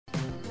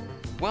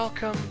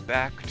Welcome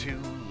back to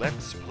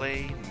Let's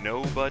Play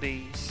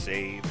Nobody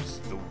Saves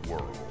the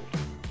World.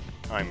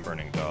 I'm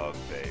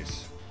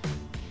BurningDogFace.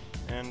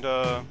 And,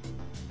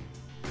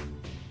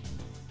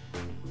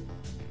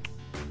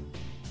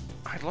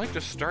 I'd like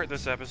to start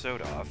this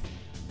episode off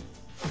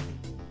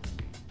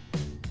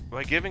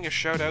by giving a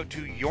shout out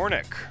to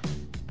Yornik,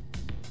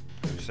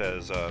 who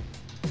says,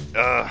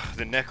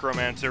 the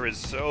necromancer is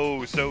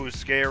so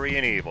scary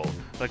and evil.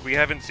 Like, we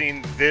haven't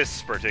seen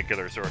this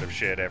particular sort of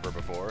shit ever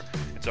before.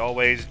 It's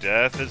always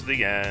death is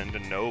the end,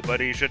 and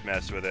nobody should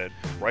mess with it.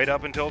 Right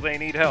up until they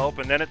need help,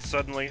 and then it's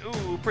suddenly,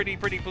 ooh, pretty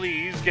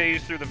please,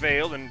 gaze through the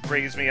veil and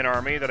raise me an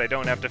army that I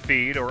don't have to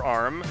feed or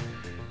arm.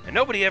 And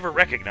nobody ever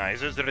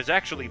recognizes that it's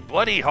actually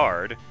bloody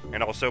hard,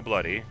 and also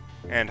bloody,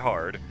 and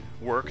hard,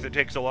 work that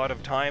takes a lot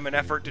of time and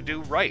effort to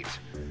do right.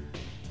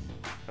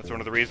 That's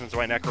one of the reasons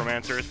why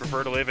necromancers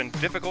prefer to live in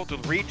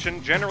difficult-to-reach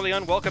and generally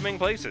unwelcoming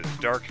places.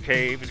 Dark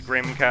caves,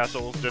 grim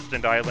castles,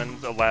 distant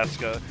islands,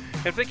 Alaska.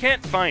 If they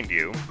can't find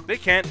you, they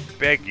can't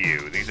beg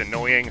you, these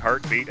annoying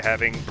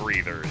heartbeat-having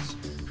breathers.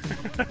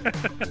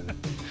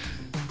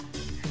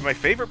 My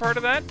favorite part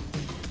of that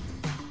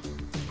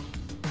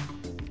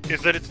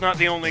is that it's not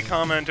the only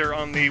commenter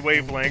on the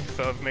wavelength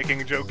of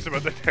making jokes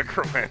about the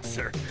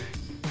necromancer.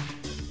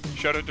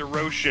 Shout out to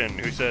Roshan,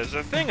 who says,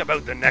 "The thing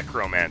about the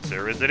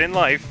necromancer is that in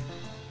life,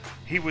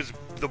 he was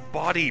the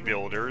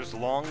bodybuilder's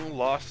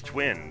long-lost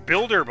twin,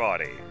 Builder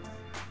Body.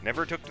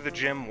 Never took to the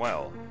gym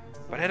well,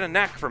 but had a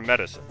knack for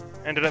medicine.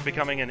 Ended up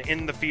becoming an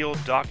in-the-field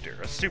doctor,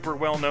 a super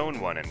well-known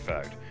one, in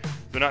fact,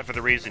 though not for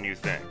the reason you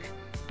think.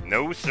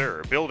 No,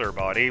 sir, Builder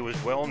Body was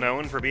well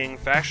known for being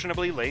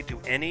fashionably late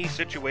to any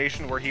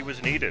situation where he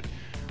was needed.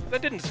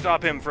 That didn't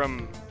stop him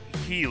from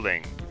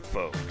healing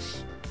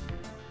folks.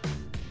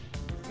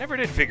 Never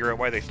did figure out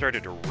why they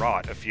started to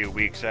rot a few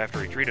weeks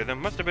after he treated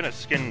them. Must have been a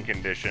skin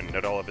condition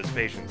that all of his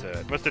patients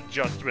had. Must have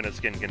just been a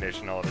skin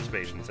condition all of his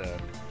patients had.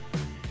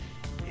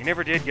 He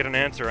never did get an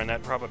answer on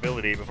that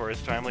probability before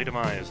his timely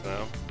demise,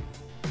 though."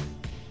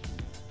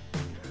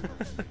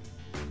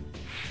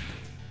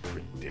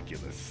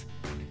 Ridiculous.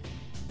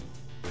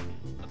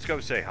 Let's go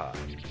say hi.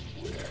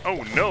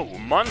 Oh no,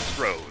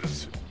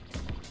 Monstros!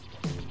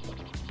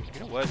 You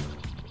know what?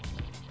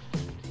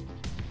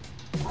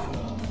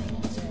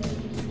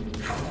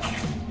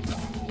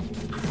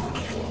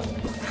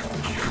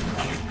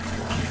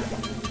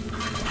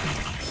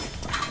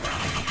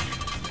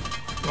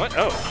 What?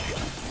 Oh.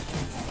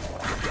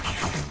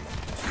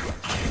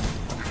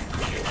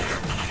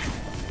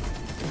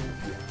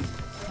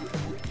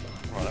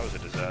 Well, that was a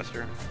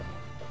disaster.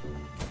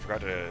 I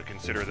forgot to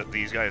consider that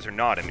these guys are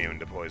not immune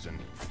to poison.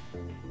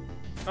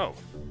 Oh.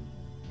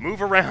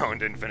 Move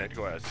around, Infinite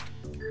Quest.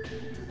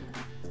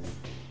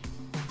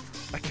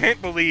 I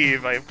can't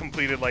believe I have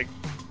completed, like,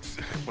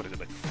 what is it,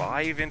 like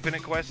 5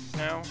 Infinite Quests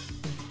now?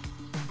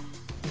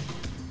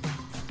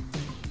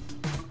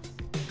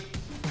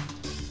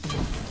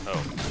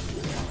 Oh.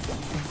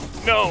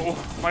 No!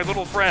 My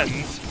little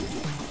friends!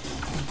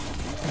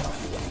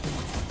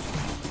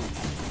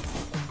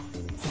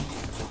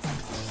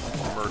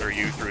 I'll murder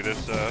you through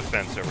this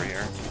fence over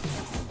here.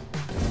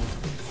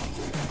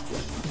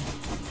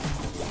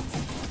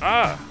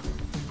 Ah!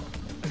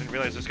 I didn't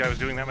realize this guy was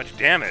doing that much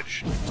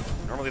damage.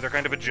 Normally they're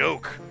kind of a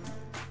joke.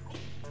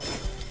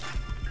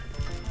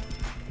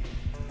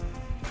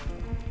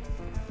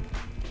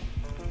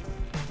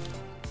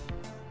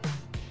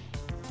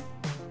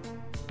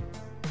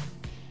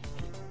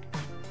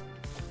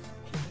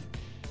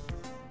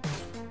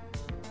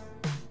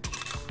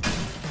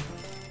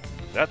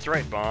 That's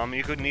right, Bomb.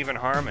 You couldn't even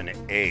harm an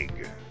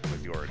egg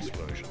with your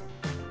explosion.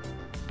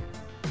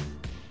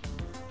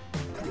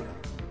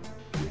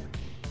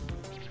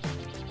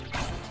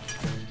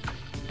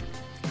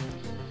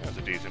 That was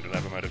a decent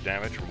enough amount of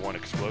damage from one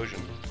explosion.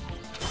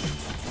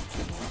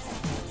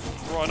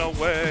 Run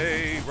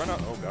away! Run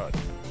out! Oh god.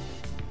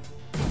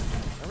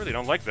 I really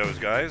don't like those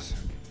guys.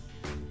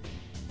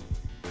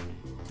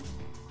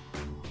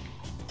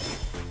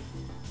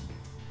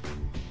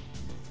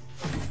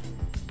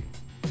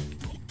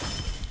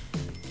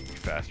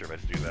 Faster if I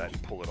do that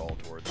and pull it all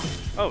towards me.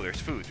 Oh, there's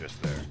food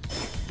just there.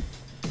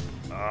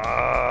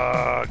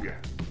 Ugh.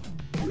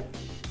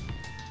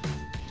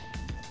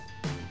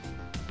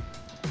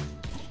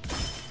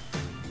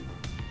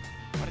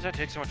 Why does that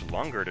take so much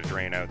longer to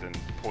drain out than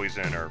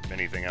poison or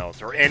anything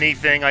else? Or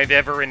anything I've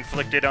ever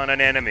inflicted on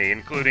an enemy,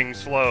 including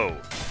slow?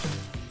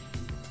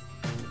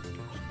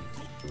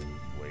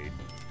 Wait.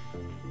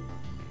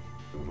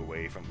 Move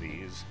away from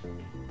these.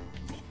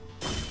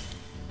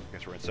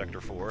 Guess we're in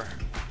Sector 4.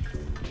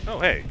 Oh,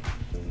 hey.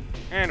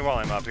 And while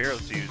I'm up here,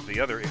 let's use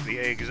the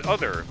egg's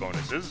other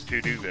bonuses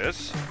to do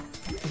this.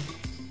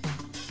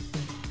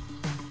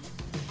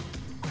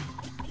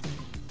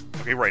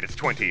 Okay, right, it's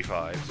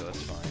 25, so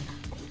that's fine.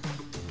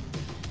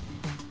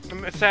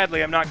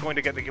 Sadly, I'm not going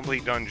to get the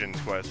complete dungeons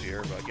quest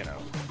here, but, you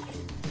know.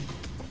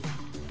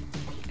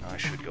 I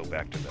should go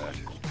back to that.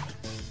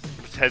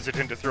 I'm just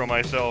hesitant to throw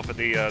myself at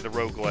the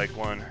roguelike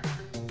one.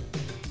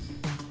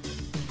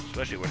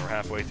 Especially when we're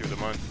halfway through the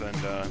month, and,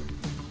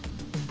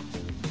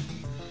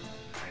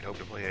 hope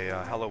to play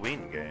a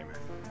Halloween game.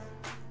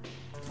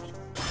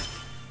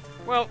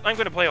 Well, I'm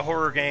going to play a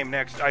horror game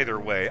next either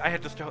way. I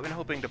had just been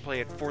hoping to play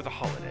it for the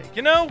holiday.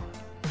 You know?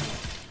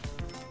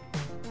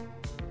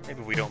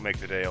 Maybe if we don't make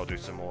the day, I'll do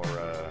some more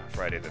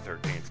Friday the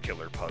 13th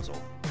killer puzzle.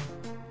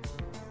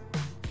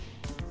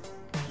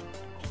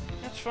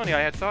 That's funny,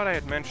 I had thought I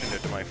had mentioned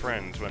it to my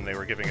friends when they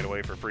were giving it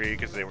away for free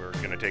because they were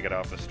going to take it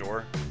off the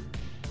store.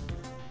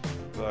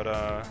 But,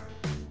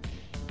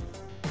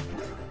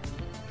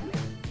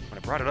 when I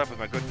brought it up with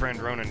my good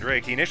friend Ronan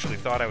Drake, he initially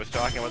thought I was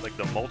talking about, like,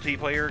 the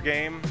multiplayer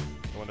game.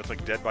 The one that's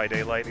like Dead by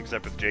Daylight,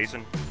 except with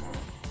Jason.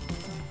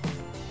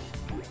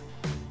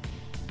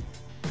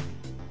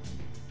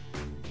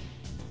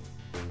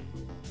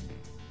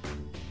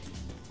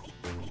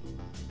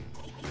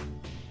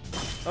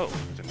 Oh,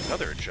 there's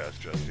another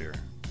chest just here.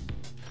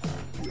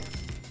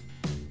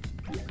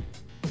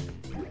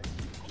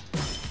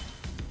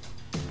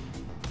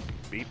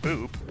 Beep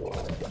boop.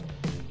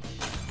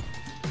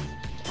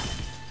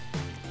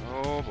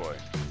 Oh boy,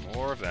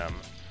 more of them.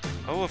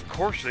 Oh, of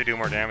course they do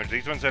more damage.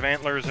 These ones have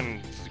antlers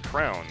and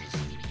crowns.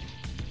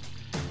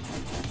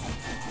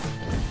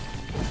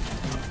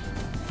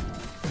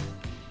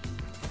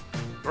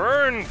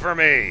 Burn for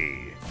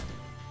me!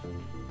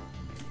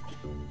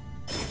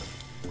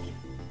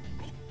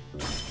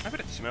 I bet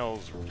it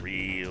smells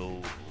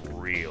real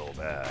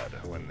bad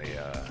when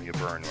you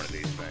burn one of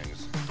these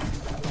things.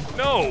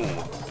 No!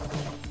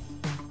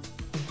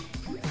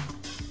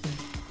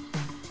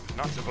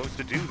 Not supposed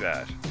to do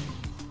that.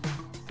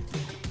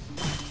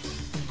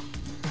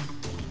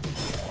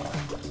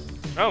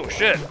 Oh,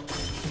 shit! It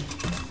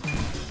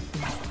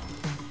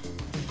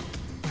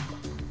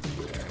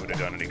would have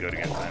done any good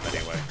against them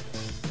anyway.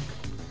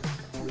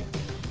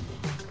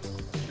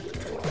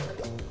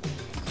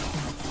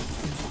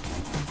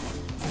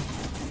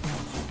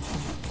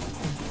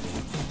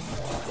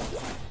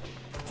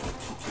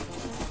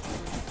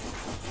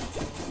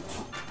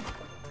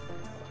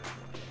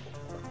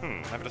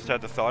 I've just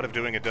had the thought of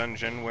doing a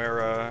dungeon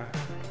where,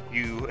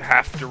 you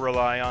have to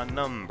rely on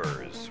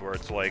numbers, where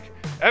it's like,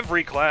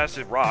 every class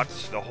it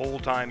rots the whole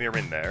time you're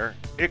in there,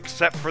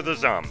 except for the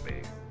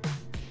zombie.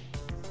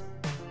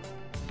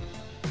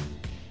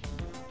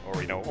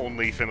 Or, you know,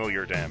 only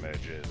familiar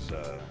damage is,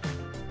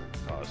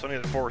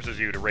 something that forces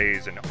you to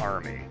raise an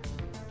army.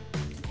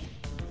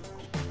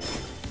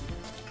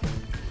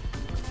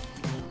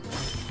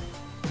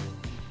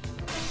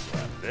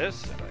 Slap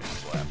this, and I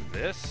slap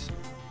this.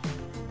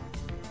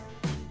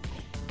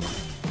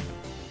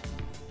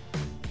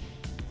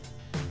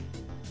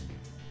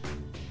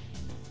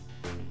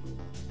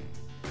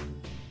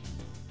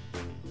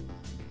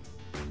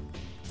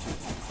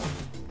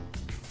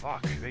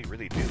 Fuck, they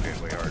really do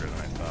hit way harder than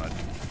I thought.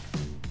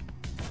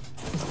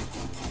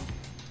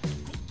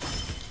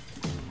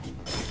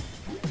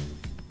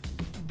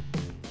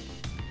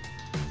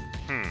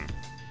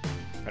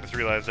 I just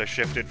realized I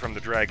shifted from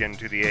the dragon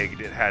to the egg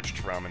it hatched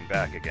from and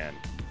back again.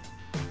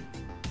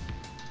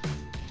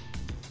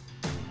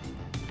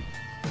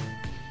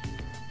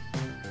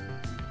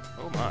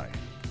 Oh my.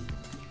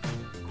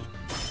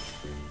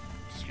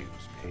 Excuse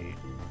me.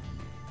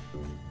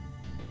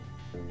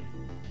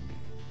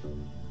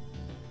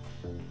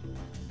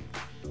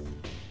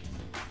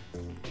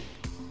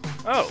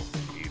 Oh,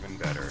 even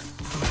better.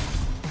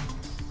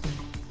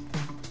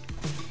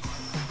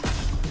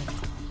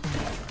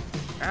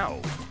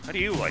 Ow. How do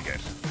you like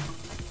it?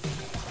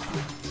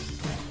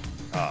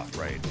 Ah,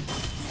 right.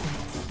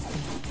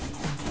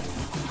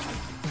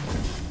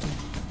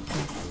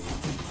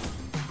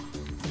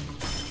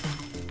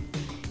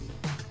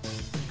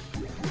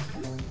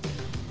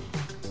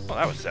 Well,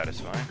 that was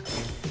satisfying.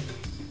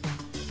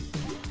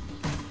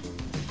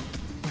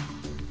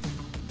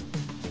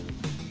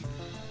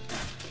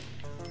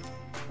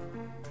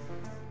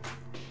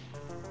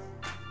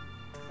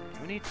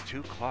 Who needs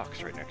two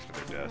clocks right next to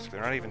their desk?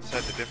 They're not even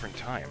set to different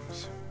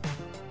times.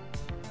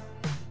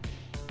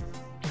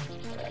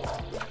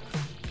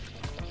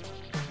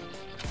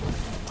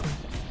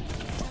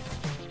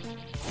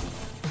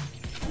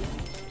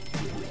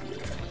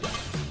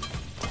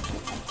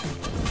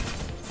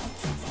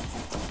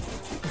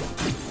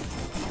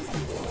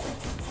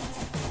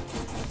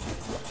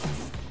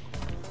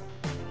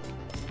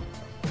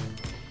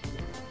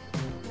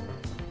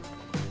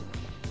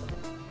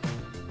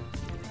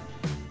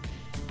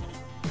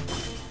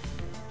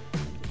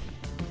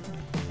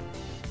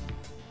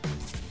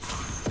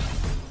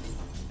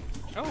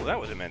 Oh, that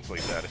was immensely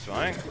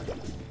satisfying.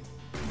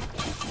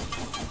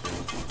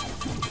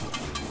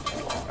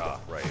 Ah,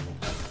 right.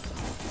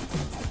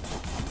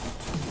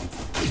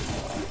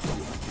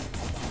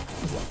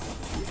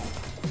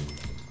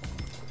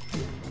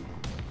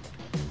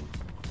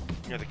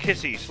 Yeah, the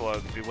kissy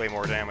slugs do way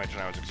more damage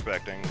than I was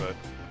expecting, but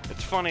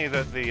it's funny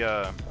that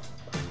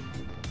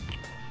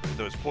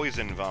those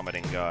poison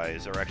vomiting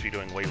guys are actually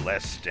doing way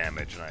less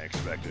damage than I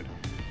expected.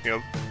 You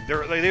know,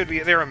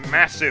 they're a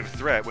massive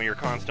threat when you're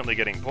constantly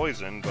getting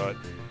poisoned, but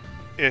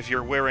if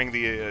you're wearing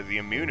the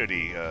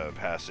immunity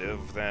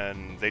passive,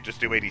 then they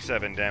just do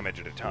 87 damage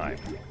at a time.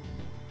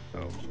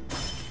 Oh.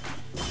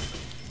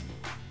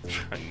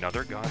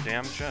 Another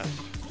goddamn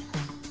chest.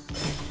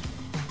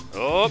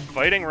 Oh,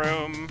 fighting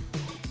room.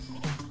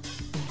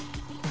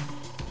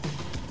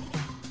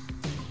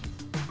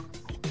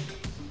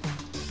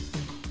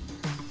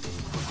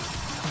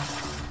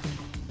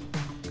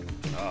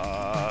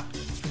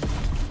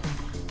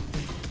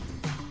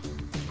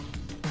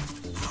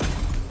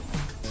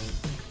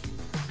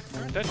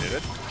 That did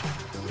it.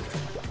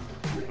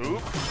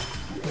 Oop.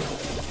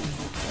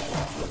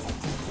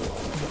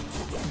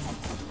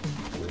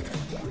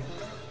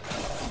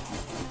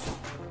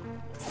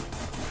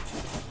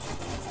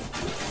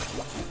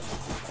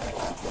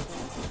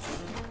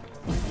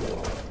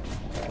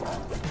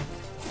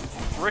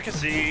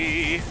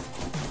 Fricassee.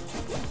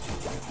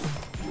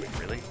 Wait,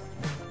 really?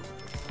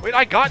 Wait,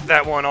 I got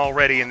that one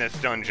already in this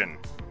dungeon.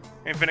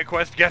 Infinite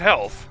Quest, get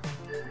health.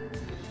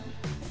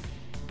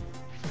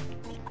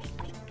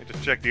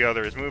 Check the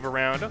others. Move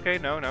around. Okay,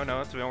 no,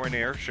 it's nowhere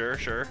near.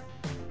 Sure.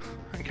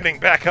 I'm getting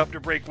back up to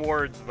break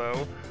wards,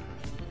 though.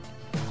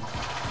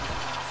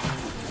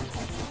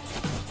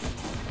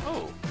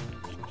 Oh.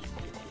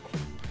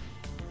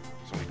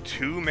 There's only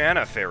 2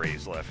 mana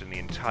fairies left in the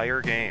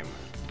entire game.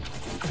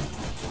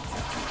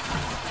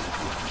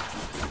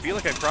 I feel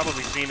like I've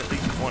probably seen at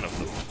least one of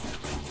them.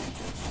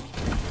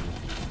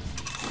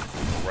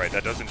 Right,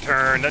 that doesn't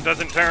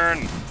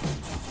turn.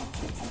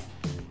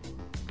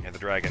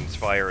 Dragon's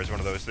fire is one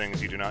of those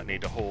things you do not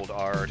need to hold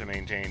R to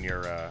maintain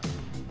your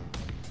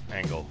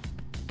angle.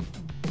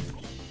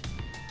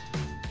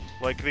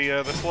 Like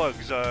the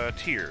slug's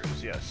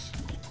tears, yes.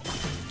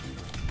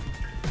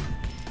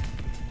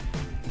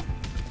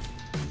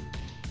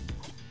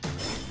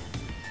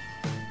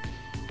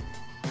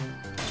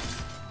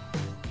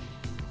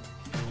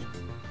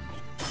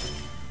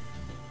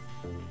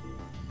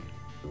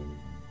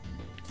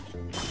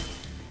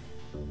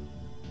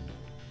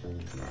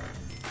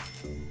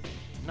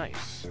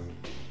 Nice.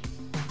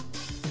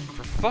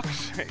 For fuck's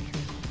sake.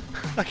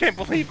 I can't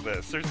believe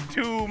this. There's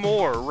 2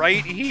 more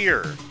right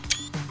here.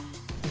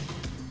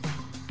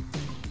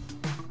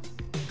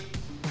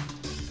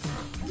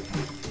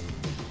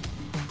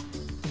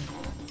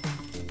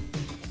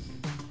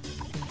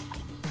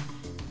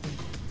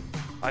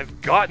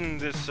 I've gotten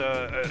this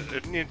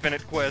an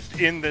infinite quest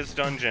in this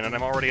dungeon, and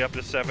I'm already up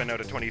to 7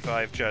 out of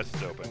 25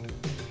 chests opened.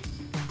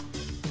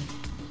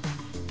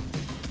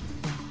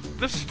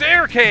 The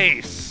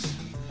staircase!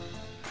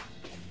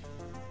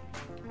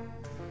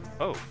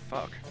 Oh,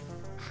 fuck.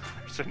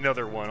 There's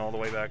another one all the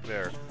way back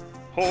there.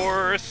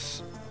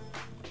 Horse!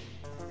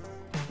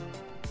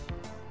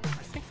 I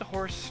think the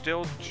horse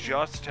still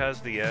just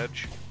has the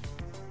edge.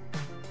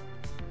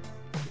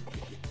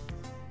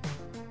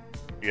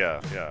 Yeah.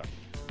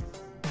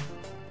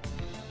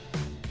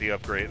 The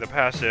upgrade, the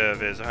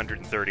passive is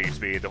 130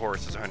 speed, the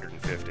horse is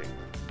 150.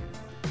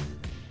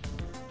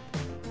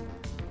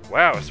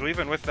 Wow, so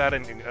even with that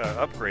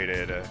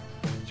upgraded,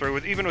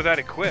 even with that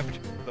equipped,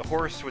 the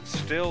horse would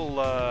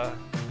still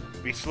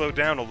be slowed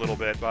down a little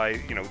bit by,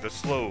 the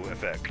slow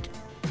effect.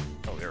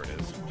 Oh, there it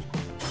is.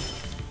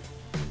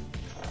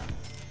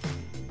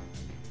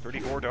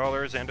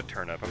 $34 and a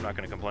turnip. I'm not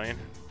going to complain.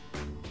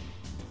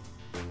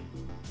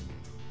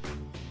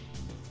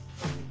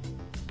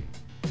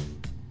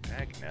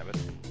 Dagnabbit.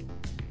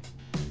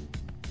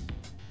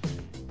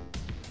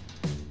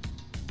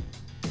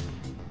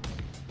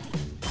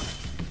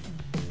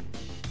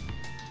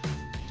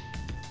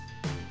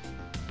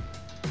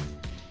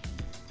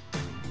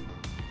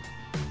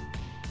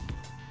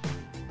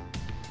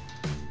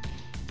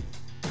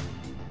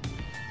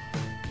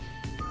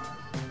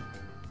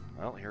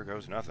 Well, here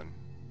goes nothing.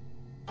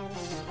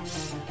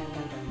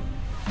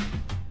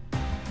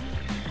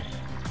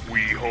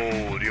 We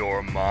hold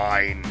your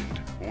mind.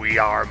 We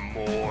are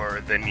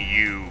more than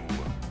you.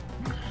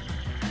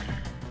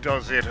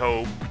 Does it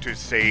hope to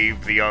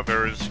save the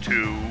others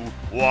too?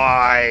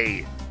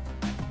 Why?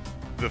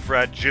 The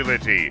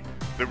fragility,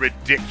 the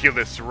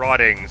ridiculous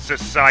rotting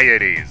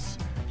societies,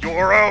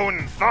 your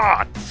own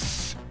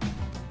thoughts!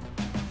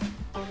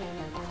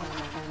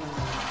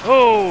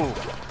 Oh!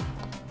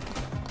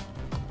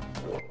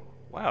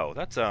 Wow,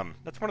 that's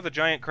one of the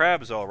giant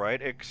crabs, all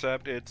right,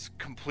 except it's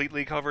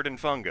completely covered in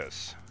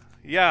fungus.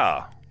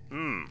 Yeah.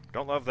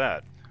 Don't love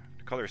that.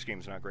 The color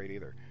scheme's not great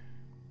either.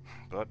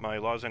 But my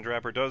lozenge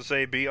wrapper does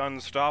say be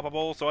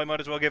unstoppable, so I might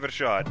as well give it a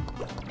shot.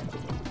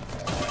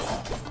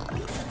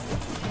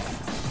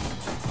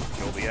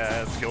 Kill the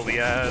ads, kill the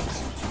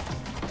ads.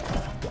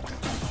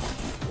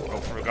 Oh,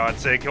 for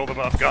God's sake, kill the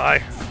buff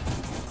guy.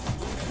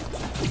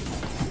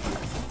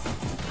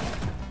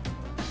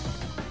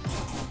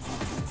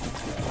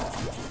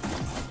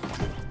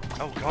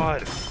 Oh,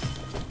 God.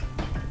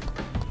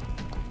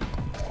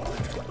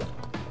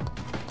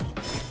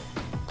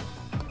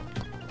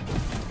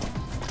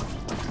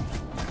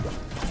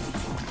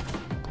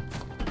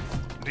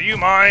 Do you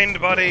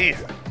mind, buddy?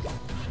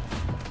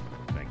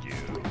 Thank you.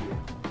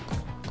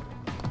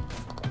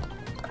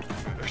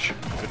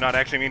 Did not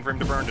actually mean for him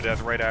to burn to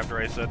death right after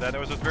I said that. That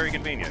was just very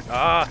convenient.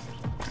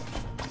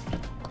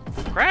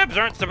 Crabs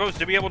aren't supposed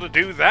to be able to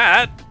do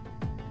that.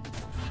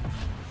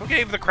 Who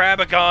gave the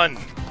crab a gun?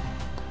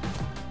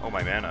 Oh,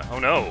 my mana. Oh,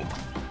 no.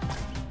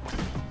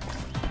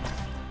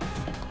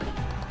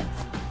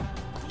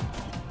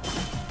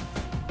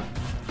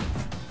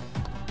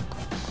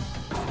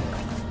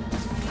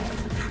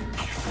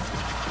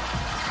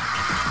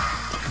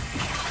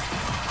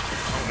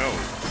 Oh, no.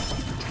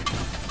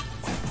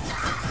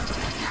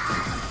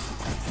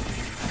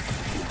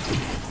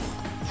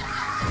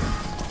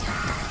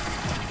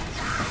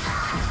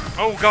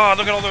 Oh, God,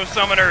 look at all those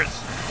summoners.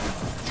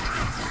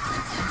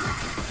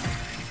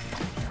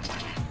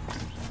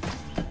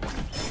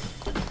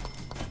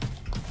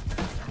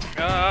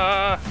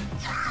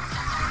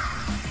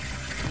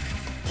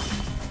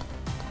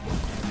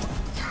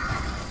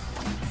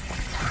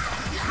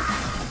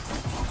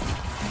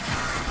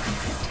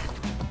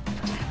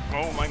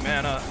 Oh, my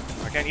mana.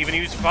 I can't even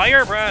use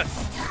Fire Breath.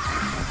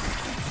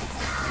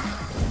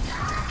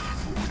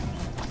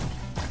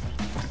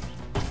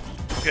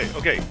 Okay,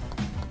 okay.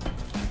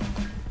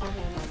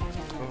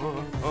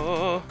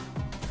 Oh.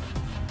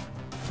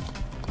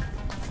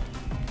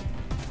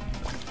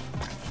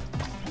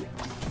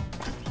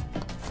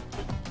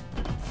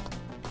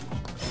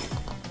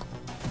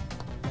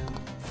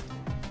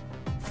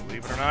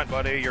 Believe it or not,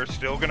 buddy, you're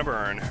still gonna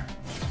burn.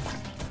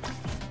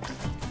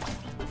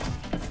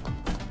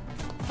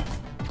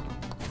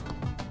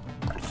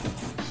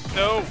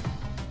 No!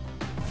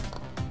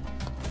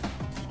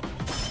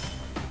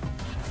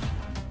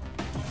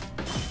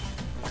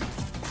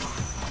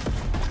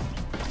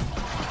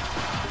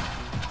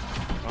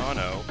 Oh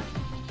no.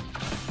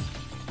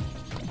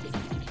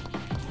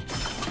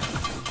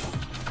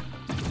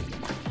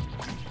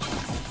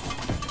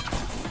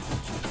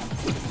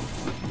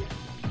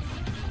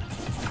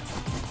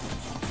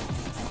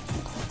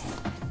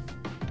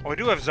 Oh, I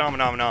do have Zom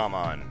Nom Nom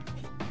on.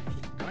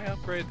 Can I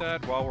upgrade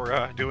that while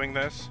we're doing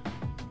this?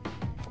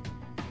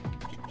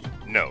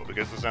 No,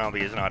 because the zombie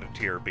is not a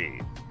tier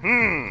B.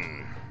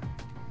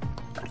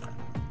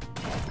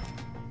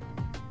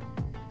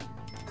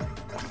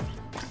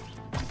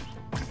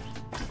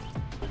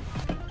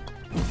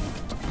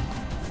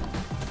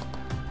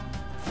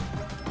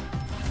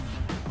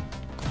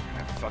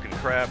 Fucking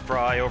crab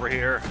fry over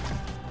here.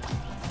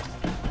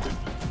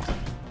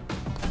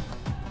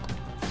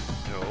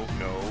 No,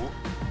 no.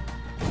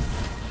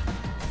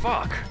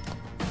 Fuck!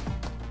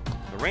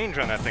 The range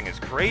on that thing is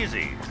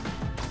crazy.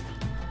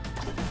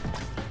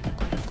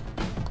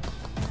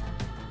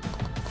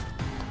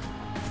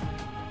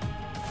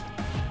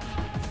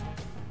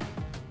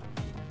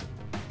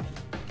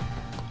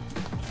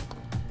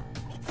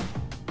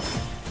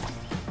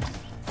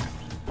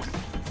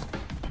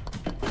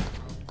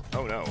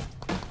 Oh no.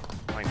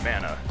 My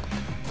mana.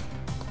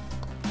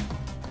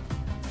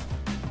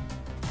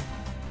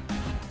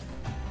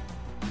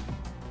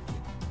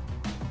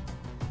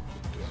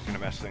 This is gonna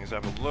mess things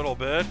up a little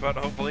bit, but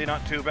hopefully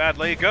not too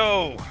badly.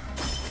 Go!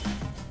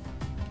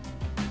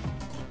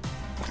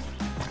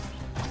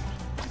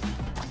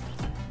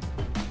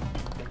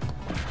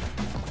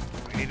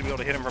 I need to be able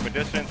to hit him from a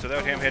distance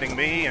without him hitting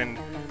me, and...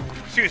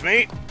 Excuse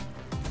me!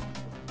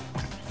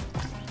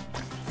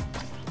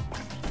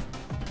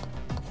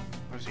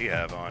 He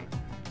have on?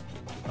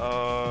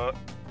 Okay,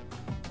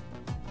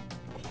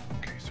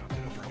 so a bit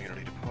of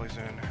immunity to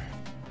poison.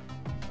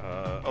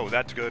 Oh,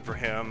 that's good for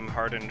him.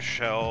 Hardened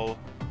shell.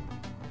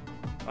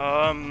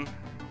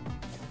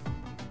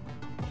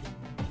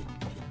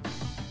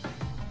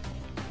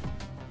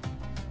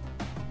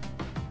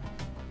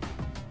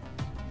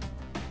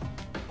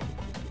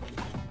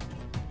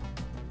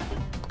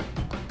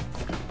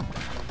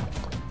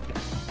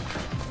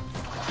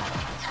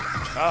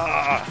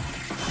 Ah!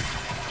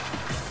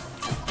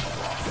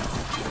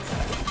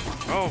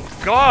 Oh,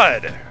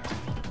 God!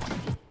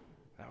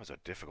 That was a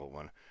difficult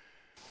one.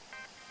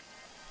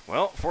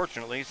 Well,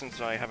 fortunately,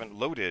 since I haven't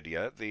loaded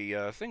yet,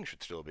 the thing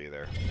should still be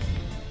there.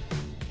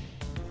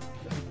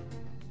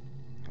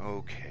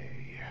 Okay.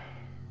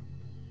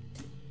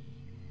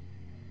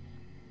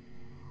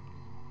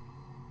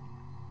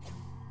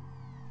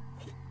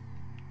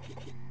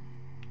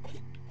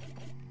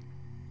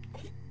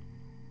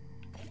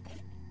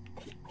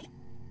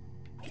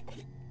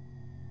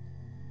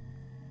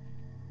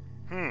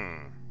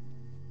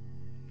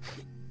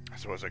 I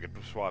suppose I could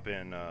swap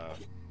in,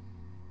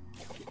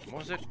 what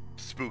was it?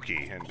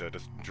 Spooky, and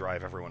just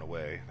drive everyone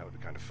away. That would be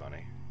kind of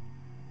funny.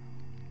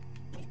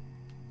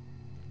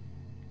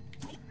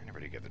 I never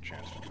did get the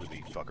chance to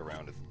really fuck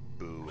around with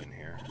Boo in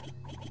here.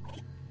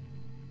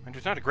 And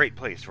it's not a great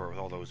place for it with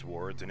all those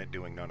wards and it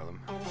doing none of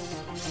them.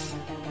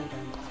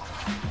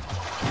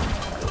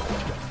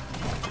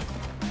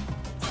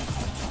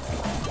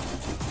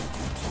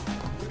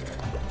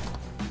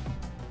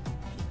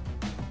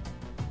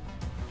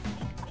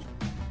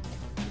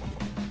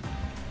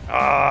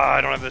 Ah,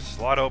 I don't have this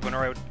slot open,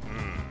 or I would...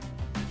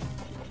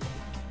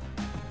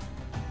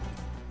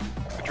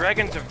 The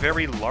dragons are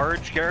very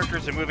large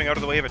characters, and moving out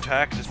of the way of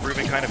attacks is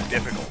proving kind of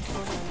difficult.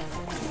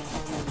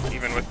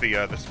 Even with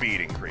the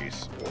speed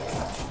increase.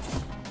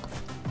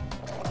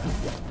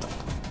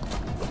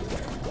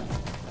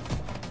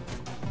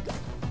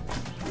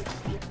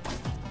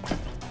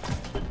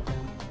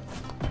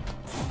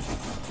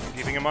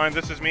 Keeping in mind,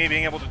 this is me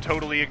being able to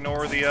totally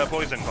ignore the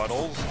poison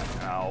puddles.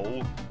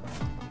 Ow.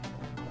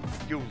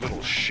 You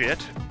little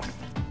shit.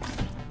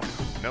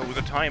 No,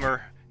 the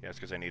timer. Yes,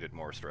 because I needed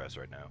more stress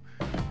right now.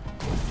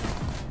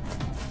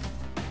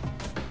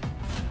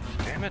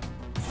 Damn it.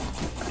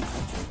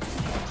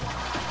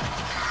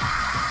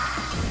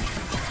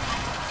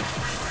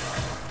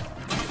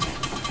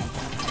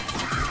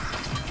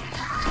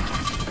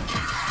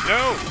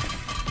 No!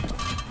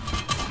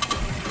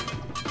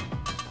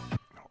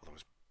 Oh,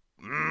 those...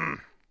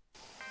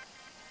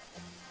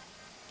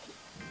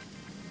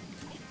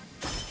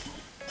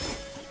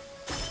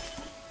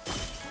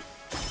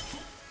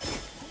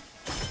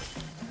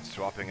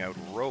 Swapping out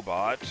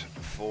Robot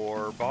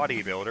for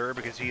Bodybuilder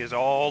because he is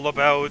all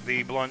about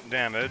the blunt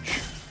damage.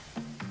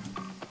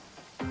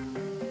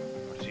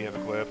 What does he have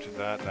equipped?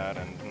 That,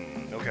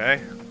 and...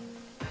 okay.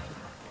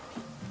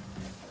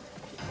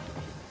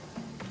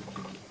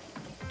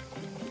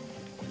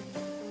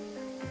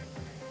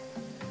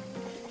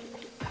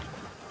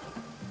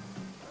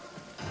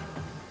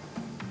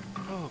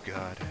 Oh,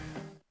 God.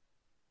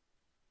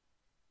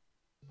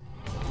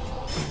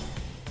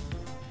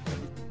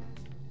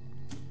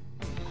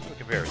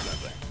 Compare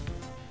something.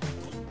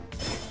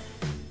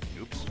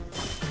 Oops.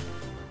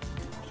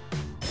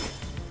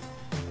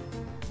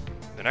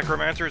 The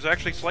Necromancer is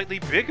actually slightly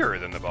bigger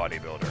than the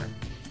Bodybuilder.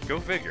 Go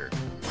figure.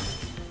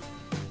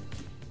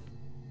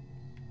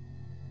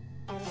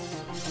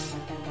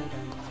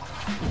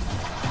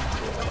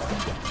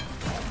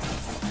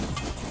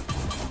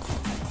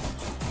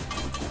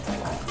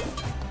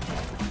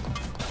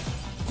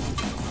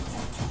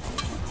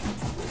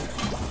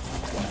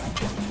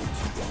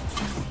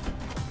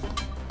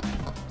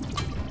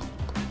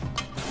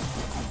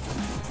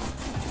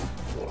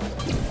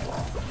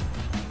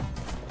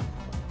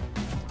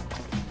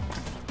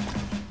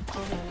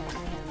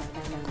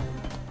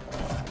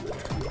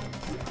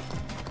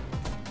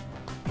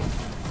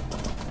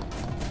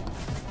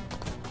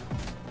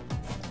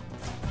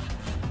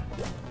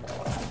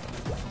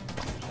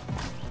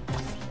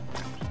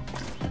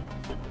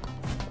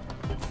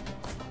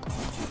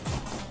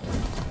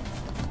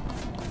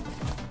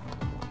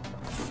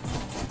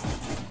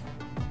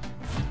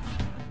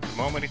 The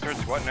moment he starts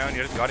squatting down,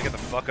 you just gotta get the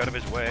fuck out of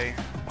his way.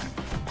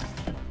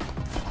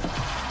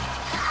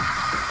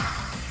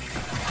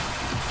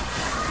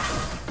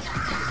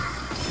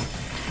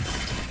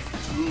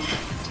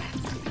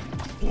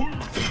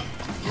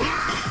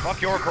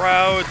 Fuck your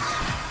crowds!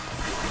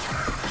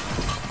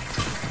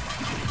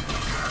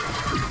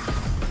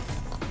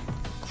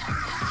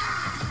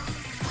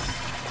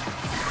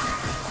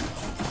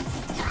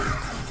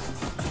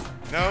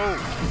 No!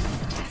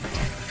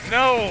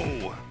 No!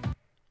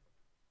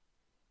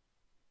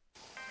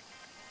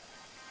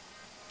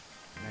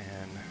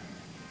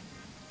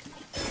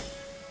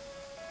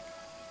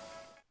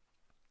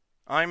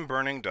 I'm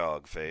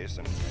BurningDogFace,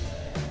 and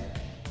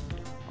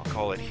I'll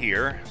call it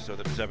here, so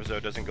that this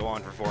episode doesn't go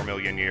on for 4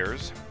 million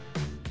years.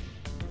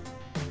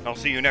 I'll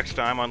see you next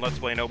time on Let's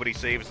Play Nobody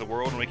Saves the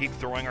World, when we keep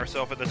throwing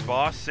ourselves at this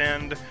boss,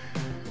 and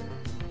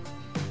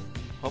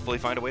hopefully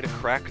find a way to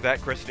crack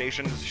that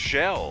crustacean's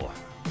shell.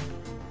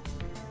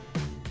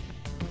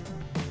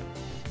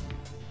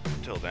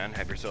 Until then,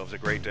 have yourselves a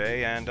great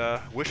day, and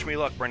wish me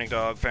luck, Burning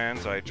Dog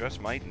fans. I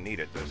just might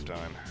need it this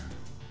time.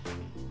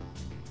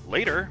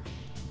 Later!